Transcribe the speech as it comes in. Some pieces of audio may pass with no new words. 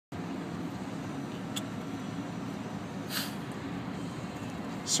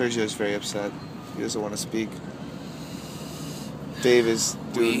Sergio's very upset. He doesn't want to speak. Dave is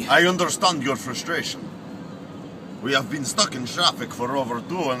doing... I understand your frustration. We have been stuck in traffic for over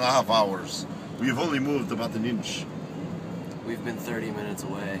 2.5 hours. We've only moved about an inch. We've been 30 minutes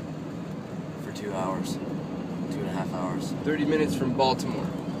away for 2 hours. 2.5 hours. 30 minutes from Baltimore.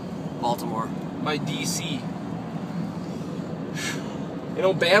 Baltimore. My DC. And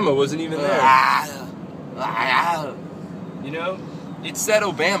Obama wasn't even there. You know? It said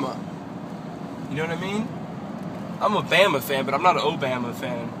Obama. You know what I mean? I'm a Bama fan, but I'm not an Obama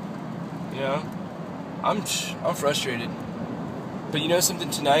fan. You know? I'm frustrated. But you know something,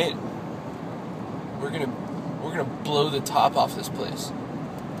 tonight? We're gonna blow the top off this place.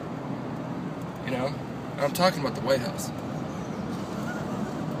 You know? And I'm talking about the White House.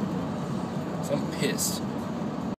 So I'm pissed.